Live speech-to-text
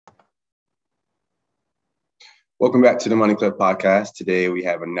Welcome back to the Money Club podcast. Today we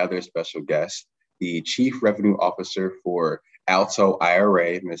have another special guest, the Chief Revenue Officer for Alto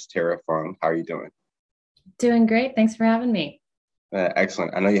IRA, Ms. Tara Fung. How are you doing? Doing great. Thanks for having me.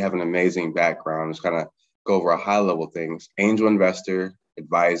 Excellent. I know you have an amazing background. Just kind of go over a high level things. Angel investor,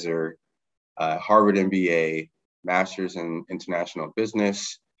 advisor, Harvard MBA, Master's in International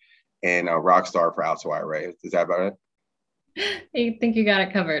Business, and a rock star for Alto IRA. Is that about it? I think you got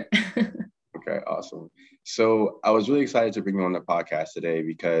it covered. Okay, awesome. So I was really excited to bring you on the podcast today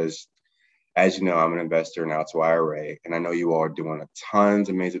because, as you know, I'm an investor in Alto IRA, and I know you all are doing tons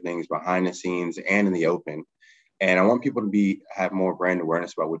of amazing things behind the scenes and in the open. And I want people to have more brand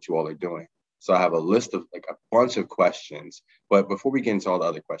awareness about what you all are doing. So I have a list of a bunch of questions. But before we get into all the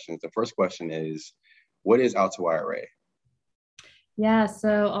other questions, the first question is, what is Alto IRA? Yeah,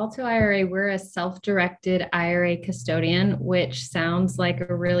 so Alto IRA, we're a self-directed IRA custodian, which sounds like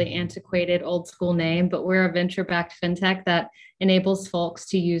a really antiquated old school name, but we're a venture-backed fintech that enables folks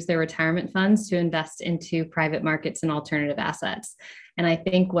to use their retirement funds to invest into private markets and alternative assets. And I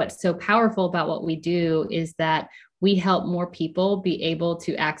think what's so powerful about what we do is that we help more people be able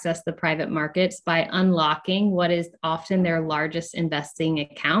to access the private markets by unlocking what is often their largest investing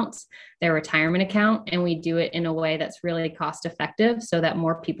account, their retirement account. And we do it in a way that's really cost effective so that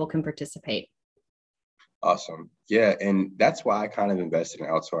more people can participate. Awesome. Yeah. And that's why I kind of invested in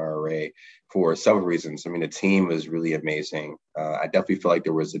Alto IRA for several reasons. I mean, the team was really amazing. I definitely feel like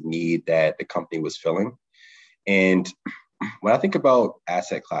there was a need that the company was filling. And when I think about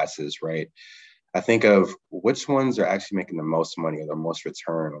asset classes, right, I think of which ones are actually making the most money or the most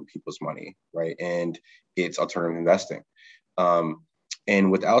return on people's money, right? And it's alternative investing.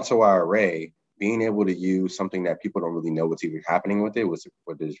 And with Alto IRA, being able to use something that people don't really know what's even happening with it, which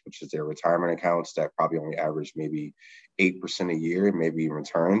is their retirement accounts that probably only average maybe 8% a year, maybe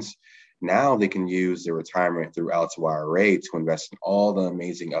returns. Now they can use their retirement through Alto IRA to invest in all the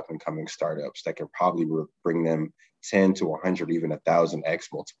amazing up and coming startups that can probably bring them 10 to 100, even 1,000x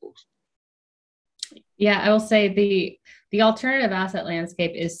multiples. Yeah, I will say the alternative asset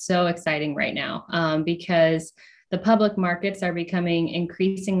landscape is so exciting right now because the public markets are becoming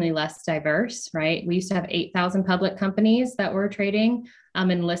increasingly less diverse, right? We used to have 8,000 public companies that were trading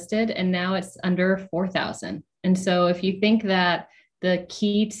and listed, and now it's under 4,000. And so if you think that the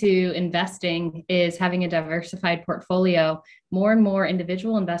key to investing is having a diversified portfolio, more and more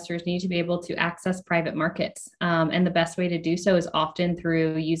individual investors need to be able to access private markets. And the best way to do so is often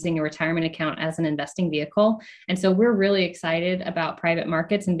through using a retirement account as an investing vehicle. And so we're really excited about private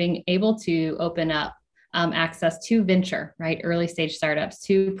markets and being able to open up access to venture, right? Early stage startups,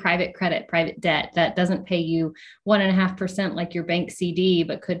 to private credit, private debt that doesn't pay you 1.5% like your bank CD,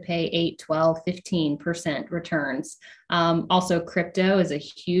 but could pay 8, 12, 15% returns. Also, crypto is a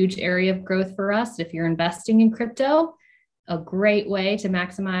huge area of growth for us. If you're investing in crypto, a great way to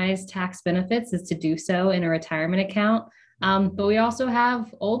maximize tax benefits is to do so in a retirement account. But we also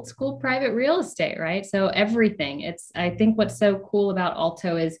have old school private real estate, right? So everything. I think what's so cool about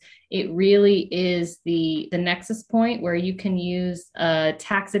Alto is it really is the nexus point where you can use a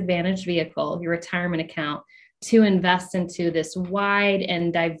tax advantage vehicle, your retirement account, to invest into this wide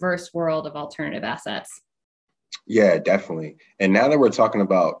and diverse world of alternative assets. Yeah, definitely. And now that we're talking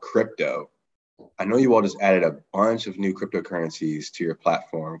about crypto, I know you all just added a bunch of new cryptocurrencies to your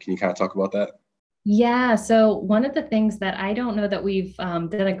platform. Can you kind of talk about that? Yeah. So one of the things that I don't know that we've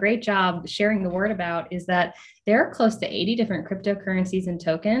done a great job sharing the word about is that there are close to 80 different cryptocurrencies and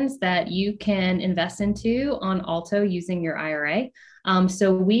tokens that you can invest into on Alto using your IRA.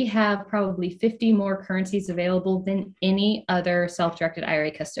 So we have probably 50 more currencies available than any other self-directed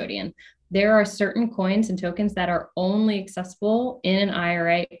IRA custodian. There are certain coins and tokens that are only accessible in an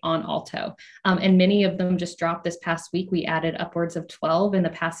IRA on Alto. And many of them just dropped this past week. We added upwards of 12 in the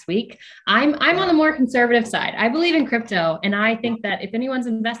past week. I'm on the more conservative side. I believe in crypto. And I think that if anyone's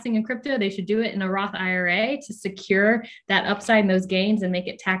investing in crypto, they should do it in a Roth IRA to secure that upside and those gains and make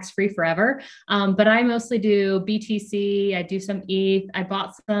it tax-free forever. But I mostly do BTC. I do some ETH. I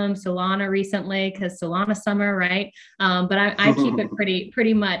bought some Solana recently because Solana summer, right? But I keep it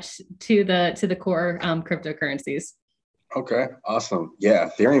pretty much to the core cryptocurrencies. Okay, awesome. Yeah,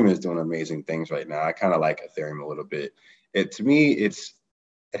 Ethereum is doing amazing things right now. I kind of like Ethereum a little bit. To me, it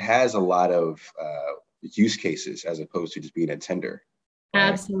has a lot of use cases as opposed to just being a tender. Right?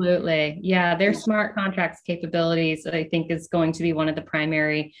 Absolutely. Yeah, their smart contracts capabilities, I think, is going to be one of the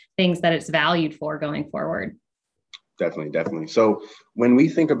primary things that it's valued for going forward. Definitely. So when we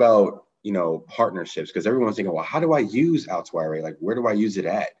think about, partnerships, because everyone's thinking, well, how do I use Alto IRA? Like, where do I use it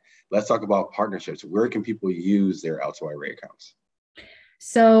at? Let's talk about partnerships. Where can people use their Alto IRA accounts?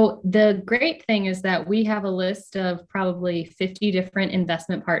 So the great thing is that we have a list of probably 50 different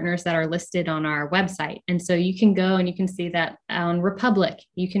investment partners that are listed on our website. And so you can go and you can see that on Republic,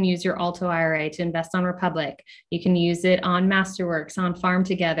 you can use your Alto IRA to invest on Republic. You can use it on Masterworks, on Farm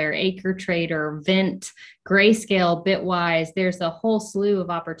Together, Acre Trader, Vint, Grayscale, Bitwise. There's a whole slew of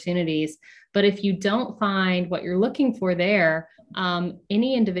opportunities. But if you don't find what you're looking for there,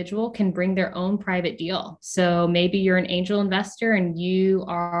 any individual can bring their own private deal. So maybe you're an angel investor and you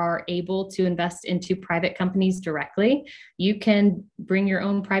are able to invest into private companies directly. You can bring your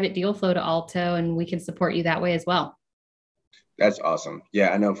own private deal flow to Alto and we can support you that way as well. That's awesome.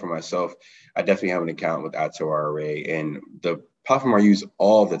 Yeah, I know for myself, I definitely have an account with Alto IRA, and the platform I use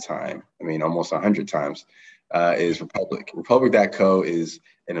all the time, I mean, almost 100 times, is Republic. Republic.co is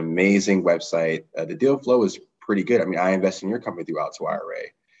an amazing website. The deal flow is pretty good. I mean, I invest in your company through Alto IRA,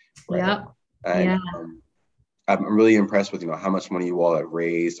 right? Yeah. And Yeah. I'm really impressed with, how much money you all have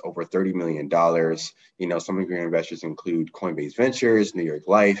raised, over $30 million. Some of your investors include Coinbase Ventures, New York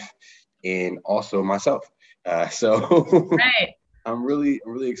Life, and also myself. So Right. I'm really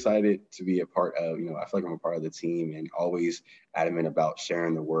excited to be a part of, I feel like I'm a part of the team and always adamant about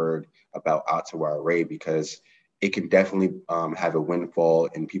sharing the word about Alto IRA because it can definitely have a windfall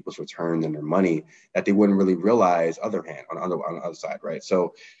in people's return on their money that they wouldn't really realize on the other side, right?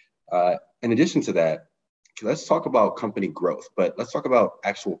 So in addition to that, let's talk about company growth, but let's talk about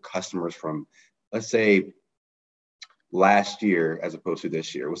actual customers from, let's say, last year as opposed to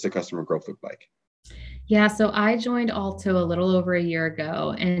this year. What's the customer growth look like? Yeah, so I joined Alto a little over a year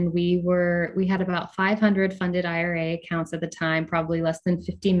ago, and we had about 500 funded IRA accounts at the time, probably less than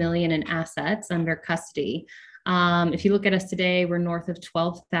 50 million in assets under custody. If you look at us today, we're north of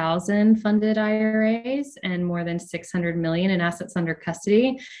 12,000 funded IRAs and more than 600 million in assets under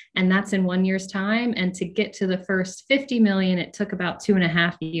custody, and that's in 1 year's time. And to get to the first 50 million, it took about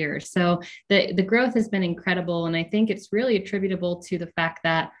 2.5 years. So the growth has been incredible, and I think it's really attributable to the fact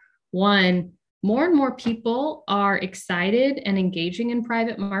that one, more and more people are excited and engaging in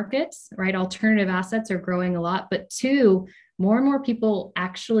private markets, right? Alternative assets are growing a lot. But two, more and more people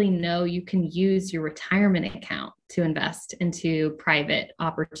actually know you can use your retirement account to invest into private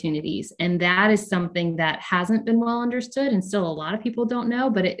opportunities. And that is something that hasn't been well understood and still a lot of people don't know,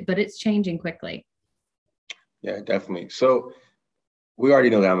 but it's changing quickly. Yeah, definitely. So we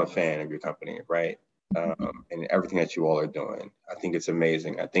already know that I'm a fan of your company, right? And everything that you all are doing. I think it's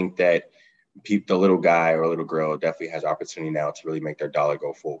amazing. I think that the little guy or little girl definitely has opportunity now to really make their dollar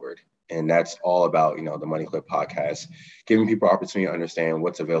go forward. And that's all about, the Money Clip podcast, giving people opportunity to understand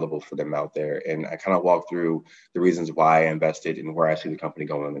what's available for them out there. And I kind of walk through the reasons why I invested and where I see the company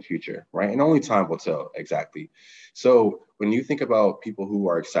going in the future, right? And only time will tell exactly. So when you think about people who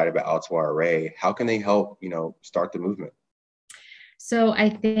are excited about Alto IRA, how can they help, start the movement? So I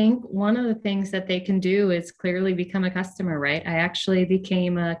think one of the things that they can do is clearly become a customer, right? I actually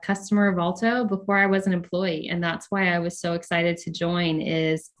became a customer of Alto before I was an employee, and that's why I was so excited to join.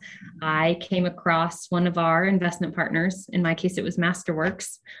 Is I came across one of our investment partners. In my case, it was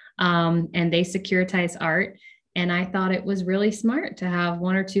Masterworks, and they securitize art. And I thought it was really smart to have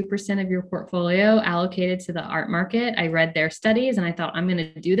 1 or 2% of your portfolio allocated to the art market. I read their studies and I thought, I'm going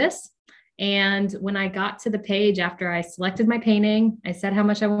to do this. And when I got to the page after I selected my painting, I said how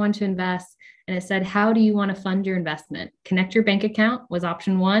much I wanted to invest. And it said, how do you want to fund your investment? Connect your bank account was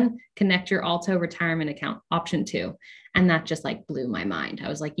option one, connect your Alto retirement account, option two. And that just like blew my mind. I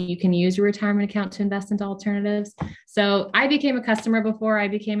was like, you can use your retirement account to invest into alternatives. So I became a customer before I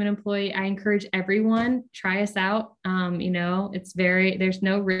became an employee. I encourage everyone, try us out. There's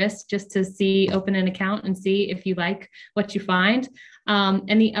no risk just to open an account and see if you like what you find.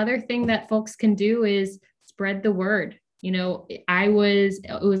 And the other thing that folks can do is spread the word. It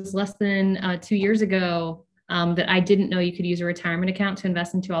was less than 2 years ago that I didn't know you could use a retirement account to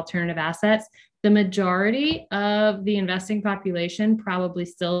invest into alternative assets. The majority of the investing population probably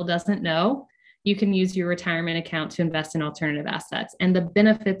still doesn't know you can use your retirement account to invest in alternative assets. And the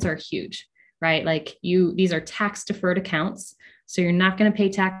benefits are huge, right? These are tax deferred accounts. So you're not going to pay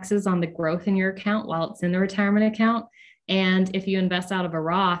taxes on the growth in your account while it's in the retirement account. And if you invest out of a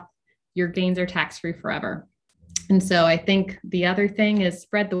Roth, your gains are tax free forever. And so I think the other thing is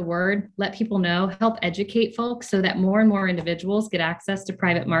spread the word, let people know, help educate folks so that more and more individuals get access to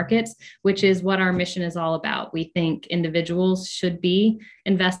private markets, which is what our mission is all about. We think individuals should be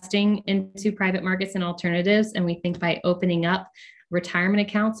investing into private markets and alternatives. And we think by opening up retirement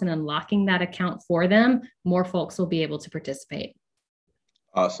accounts and unlocking that account for them, more folks will be able to participate.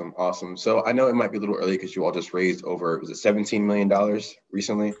 Awesome. Awesome. So I know it might be a little early because you all just raised was it $17 million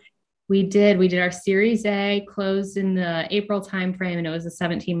recently? We did. We did our Series A, closed in the April timeframe, and it was a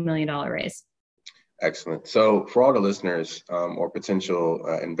 $17 million raise. Excellent. So for all the listeners or potential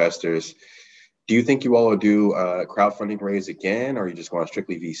investors, do you think you all will do a crowdfunding raise again, or are you just going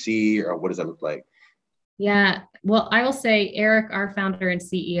strictly VC, or what does that look like? Yeah. Well, I will say Eric, our founder and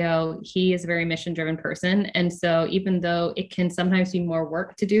CEO, he is a very mission driven person. And so even though it can sometimes be more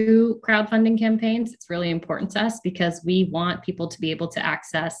work to do crowdfunding campaigns, it's really important to us because we want people to be able to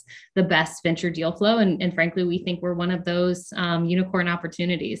access the best venture deal flow. And frankly, we think we're one of those unicorn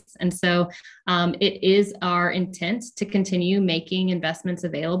opportunities. And so it is our intent to continue making investments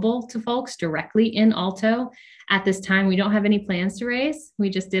available to folks directly in Alto. At this time, we don't have any plans to raise. We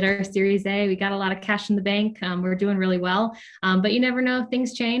just did our Series A. We got a lot of cash in the bank. We're doing really well. But you never know,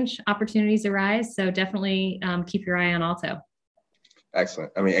 things change, opportunities arise. So definitely keep your eye on Alto.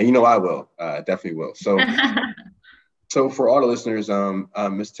 Excellent. I mean, and I will, definitely will. So for all the listeners,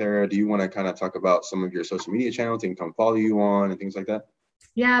 Ms. Tara, do you want to kind of talk about some of your social media channels they can come follow you on and things like that?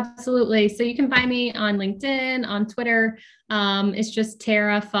 Yeah, absolutely. So you can find me on LinkedIn, on Twitter. It's just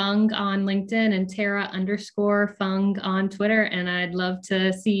Tara Fung on LinkedIn and Tara_Fung on Twitter. And I'd love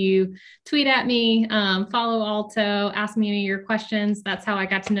to see you tweet at me, follow Alto, ask me any of your questions. That's how I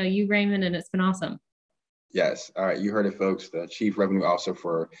got to know you, Raymond, and it's been awesome. Yes. All right. You heard it, folks. The Chief Revenue Officer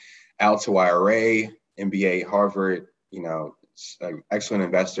for Alto IRA, MBA, Harvard, an excellent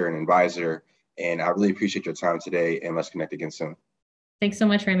investor and advisor. And I really appreciate your time today. And let's connect again soon. Thanks so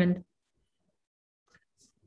much, Raymond.